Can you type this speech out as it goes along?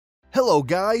Hello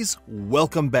guys,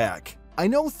 welcome back. I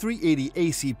know .380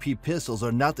 ACP pistols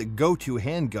are not the go-to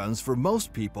handguns for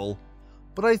most people,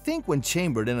 but I think when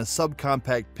chambered in a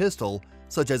subcompact pistol,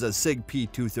 such as a Sig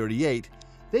P238,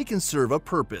 they can serve a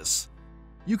purpose.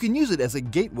 You can use it as a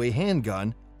gateway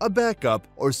handgun, a backup,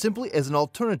 or simply as an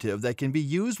alternative that can be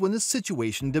used when the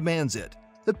situation demands it.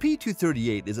 The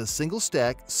P238 is a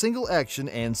single-stack, single-action,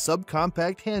 and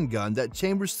subcompact handgun that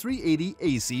chambers .380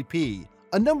 ACP.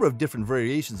 A number of different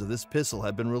variations of this pistol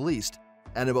have been released,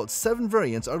 and about 7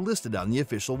 variants are listed on the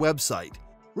official website.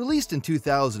 Released in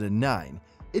 2009,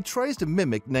 it tries to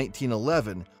mimic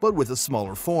 1911, but with a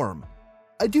smaller form.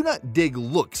 I do not dig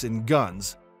looks in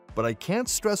guns, but I can't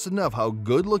stress enough how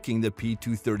good-looking the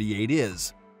P238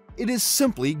 is. It is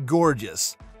simply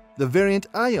gorgeous. The variant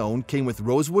I own came with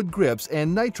rosewood grips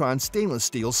and nitron stainless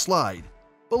steel slide.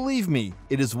 Believe me,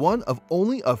 it is one of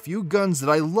only a few guns that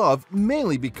I love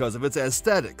mainly because of its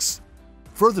aesthetics.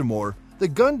 Furthermore, the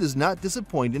gun does not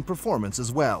disappoint in performance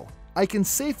as well. I can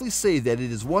safely say that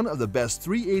it is one of the best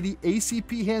 .380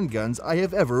 ACP handguns I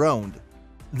have ever owned.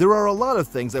 There are a lot of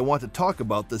things I want to talk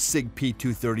about the Sig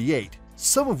P238,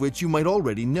 some of which you might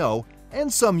already know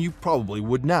and some you probably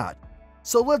would not.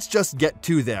 So let's just get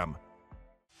to them.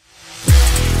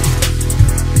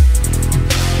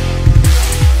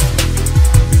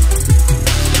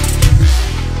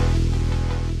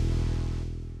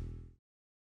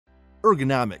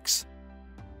 Ergonomics.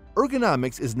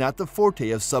 Ergonomics is not the forte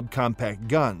of subcompact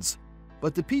guns,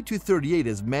 but the P238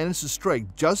 has managed to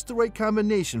strike just the right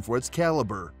combination for its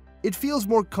caliber. It feels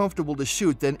more comfortable to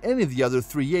shoot than any of the other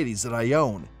 .380s that I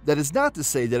own. That is not to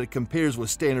say that it compares with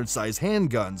standard-size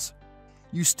handguns.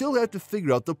 You still have to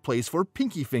figure out the place for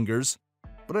pinky fingers,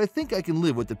 but I think I can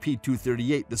live with the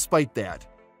P238 despite that.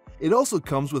 It also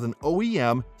comes with an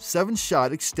OEM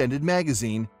 7-shot extended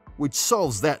magazine, which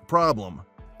solves that problem.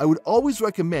 I would always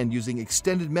recommend using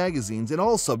extended magazines in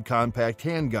all subcompact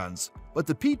handguns, but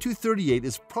the P238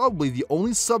 is probably the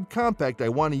only subcompact I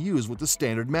want to use with the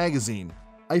standard magazine.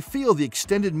 I feel the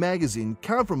extended magazine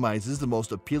compromises the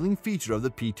most appealing feature of the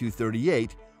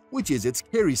P238, which is its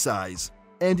carry size.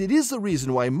 And it is the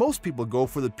reason why most people go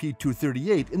for the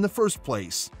P238 in the first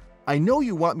place. I know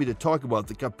you want me to talk about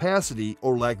the capacity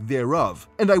or lack thereof,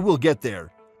 and I will get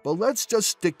there, but let's just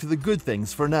stick to the good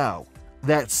things for now.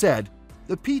 That said,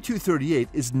 the P238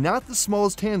 is not the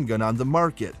smallest handgun on the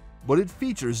market, but it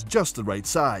features just the right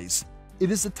size.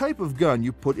 It is the type of gun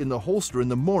you put in the holster in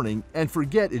the morning and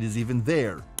forget it is even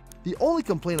there. The only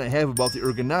complaint I have about the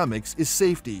ergonomics is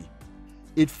safety.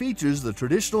 It features the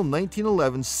traditional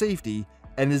 1911 safety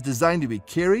and is designed to be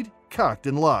carried, cocked,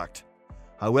 and locked.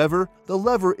 However, the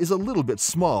lever is a little bit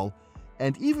small,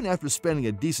 and even after spending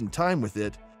a decent time with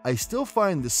it, I still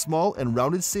find the small and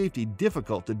rounded safety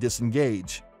difficult to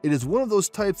disengage. It is one of those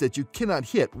types that you cannot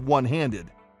hit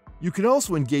one-handed. You can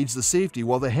also engage the safety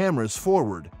while the hammer is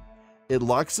forward. It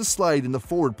locks the slide in the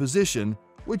forward position,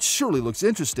 which surely looks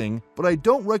interesting, but I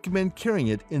don't recommend carrying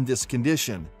it in this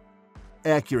condition.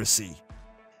 Accuracy.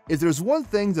 If there's one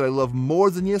thing that I love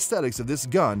more than the aesthetics of this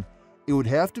gun, it would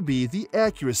have to be the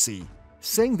accuracy.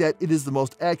 Saying that it is the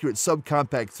most accurate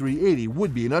subcompact .380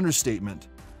 would be an understatement.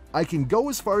 I can go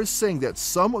as far as saying that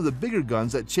some of the bigger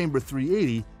guns that chamber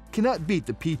 .380 cannot beat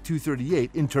the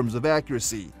P238 in terms of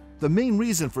accuracy. The main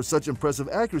reason for such impressive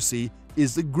accuracy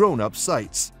is the grown-up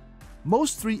sights.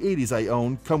 Most .380s I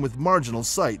own come with marginal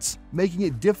sights, making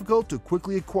it difficult to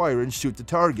quickly acquire and shoot the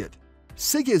target.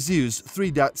 Sig has used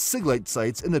 3-dot Siglite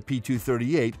sights in the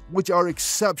P238, which are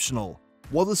exceptional.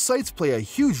 While the sights play a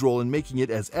huge role in making it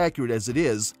as accurate as it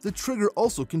is, the trigger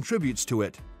also contributes to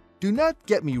it. Do not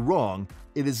get me wrong,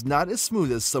 it is not as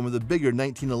smooth as some of the bigger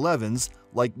 1911s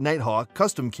like Nighthawk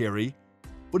Custom Carry,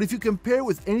 but if you compare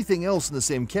with anything else in the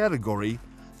same category,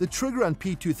 the trigger on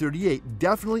P238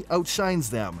 definitely outshines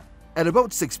them. At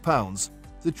about 6 pounds,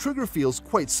 the trigger feels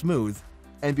quite smooth,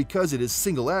 and because it is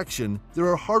single action, there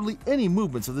are hardly any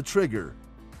movements of the trigger.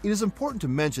 It is important to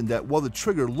mention that while the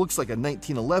trigger looks like a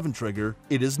 1911 trigger,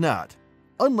 it is not.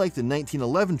 Unlike the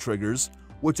 1911 triggers,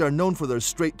 which are known for their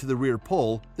straight-to-the-rear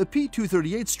pull, the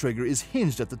P238's trigger is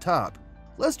hinged at the top.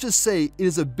 Let's just say it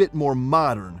is a bit more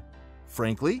modern.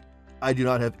 Frankly, I do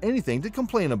not have anything to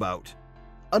complain about.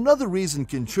 Another reason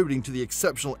contributing to the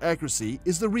exceptional accuracy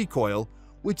is the recoil,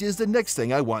 which is the next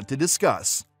thing I want to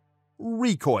discuss.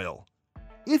 Recoil.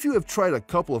 If you have tried a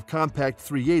couple of compact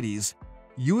 .380s,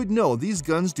 you would know these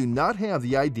guns do not have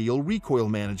the ideal recoil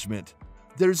management.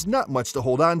 There's not much to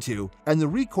hold on to, and the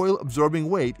recoil absorbing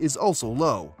weight is also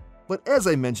low. But as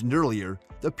I mentioned earlier,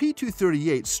 the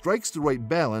P238 strikes the right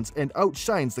balance and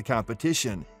outshines the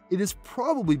competition. It is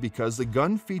probably because the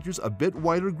gun features a bit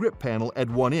wider grip panel at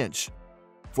 1 inch.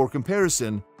 For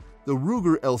comparison, the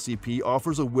Ruger LCP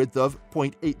offers a width of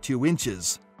 0.82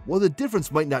 inches. While the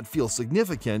difference might not feel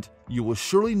significant, you will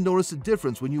surely notice a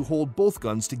difference when you hold both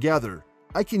guns together.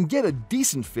 I can get a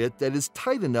decent fit that is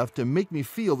tight enough to make me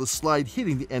feel the slide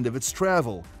hitting the end of its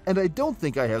travel, and I don't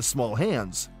think I have small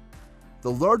hands.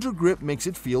 The larger grip makes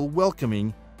it feel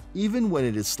welcoming, even when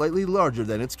it is slightly larger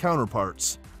than its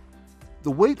counterparts.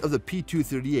 The weight of the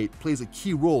P238 plays a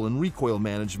key role in recoil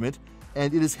management,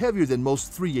 and it is heavier than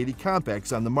most .380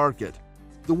 compacts on the market.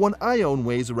 The one I own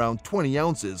weighs around 20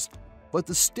 ounces, but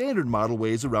the standard model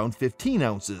weighs around 15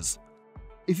 ounces.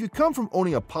 If you come from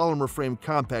owning a polymer frame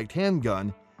compact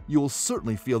handgun, you will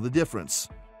certainly feel the difference.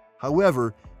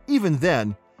 However, even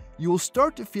then, you will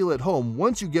start to feel at home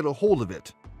once you get a hold of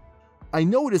it. I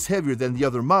know it is heavier than the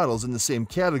other models in the same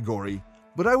category,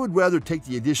 but I would rather take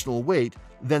the additional weight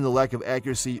than the lack of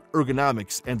accuracy,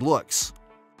 ergonomics, and looks.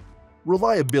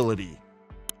 Reliability.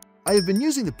 I have been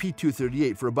using the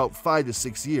P238 for about 5 to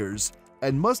 6 years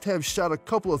and must have shot a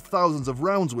couple of thousands of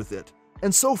rounds with it,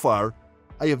 and so far,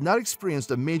 I have not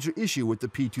experienced a major issue with the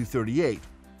P238.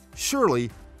 Surely,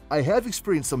 I have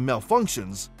experienced some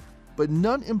malfunctions, but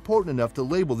none important enough to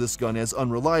label this gun as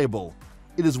unreliable.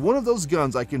 It is one of those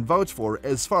guns I can vouch for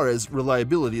as far as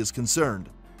reliability is concerned.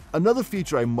 Another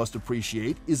feature I must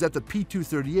appreciate is that the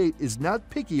P238 is not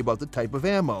picky about the type of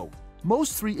ammo.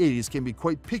 Most .380s can be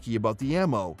quite picky about the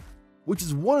ammo, which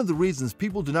is one of the reasons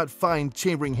people do not find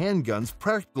chambering handguns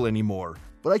practical anymore.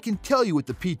 But I can tell you with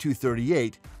the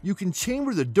P238, you can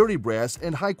chamber the dirty brass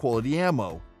and high-quality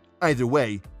ammo. Either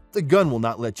way, the gun will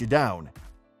not let you down.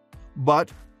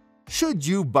 But should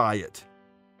you buy it?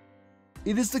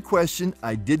 It is the question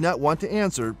I did not want to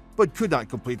answer, but could not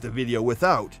complete the video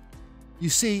without. You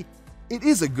see, it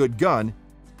is a good gun,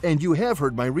 and you have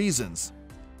heard my reasons.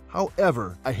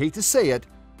 However, I hate to say it,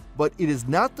 but it is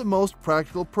not the most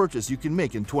practical purchase you can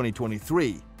make in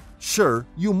 2023. Sure,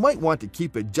 you might want to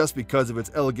keep it just because of its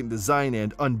elegant design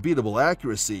and unbeatable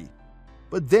accuracy.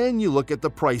 But then you look at the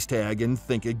price tag and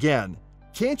think again.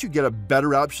 Can't you get a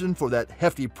better option for that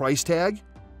hefty price tag?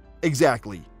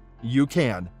 Exactly, you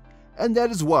can. And that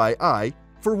is why I,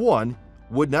 for one,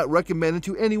 would not recommend it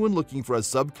to anyone looking for a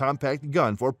subcompact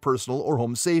gun for personal or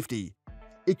home safety.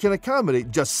 It can accommodate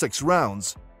just 6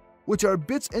 rounds, which are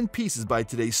bits and pieces by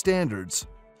today's standards.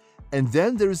 And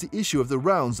then there is the issue of the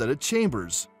rounds that it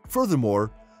chambers.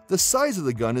 Furthermore, the size of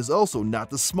the gun is also not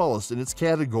the smallest in its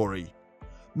category.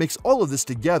 Mix all of this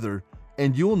together,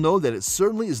 and you'll know that it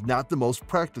certainly is not the most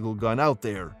practical gun out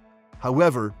there.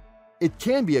 However, it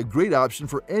can be a great option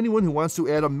for anyone who wants to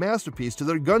add a masterpiece to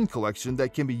their gun collection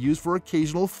that can be used for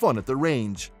occasional fun at the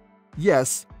range.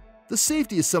 Yes, the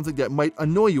safety is something that might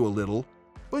annoy you a little,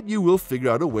 but you will figure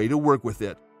out a way to work with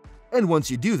it. And once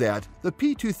you do that, the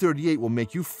P238 will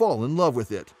make you fall in love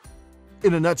with it.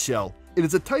 In a nutshell, it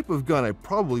is a type of gun I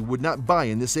probably would not buy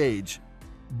in this age.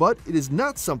 But it is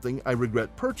not something I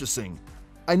regret purchasing.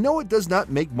 I know it does not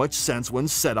make much sense when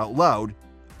said out loud,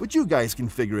 but you guys can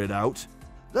figure it out.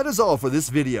 That is all for this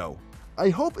video. I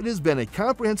hope it has been a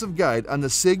comprehensive guide on the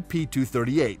Sig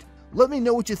P238. Let me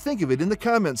know what you think of it in the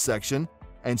comments section,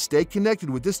 and stay connected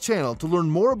with this channel to learn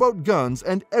more about guns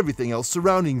and everything else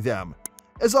surrounding them.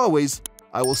 As always,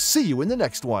 I will see you in the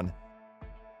next one.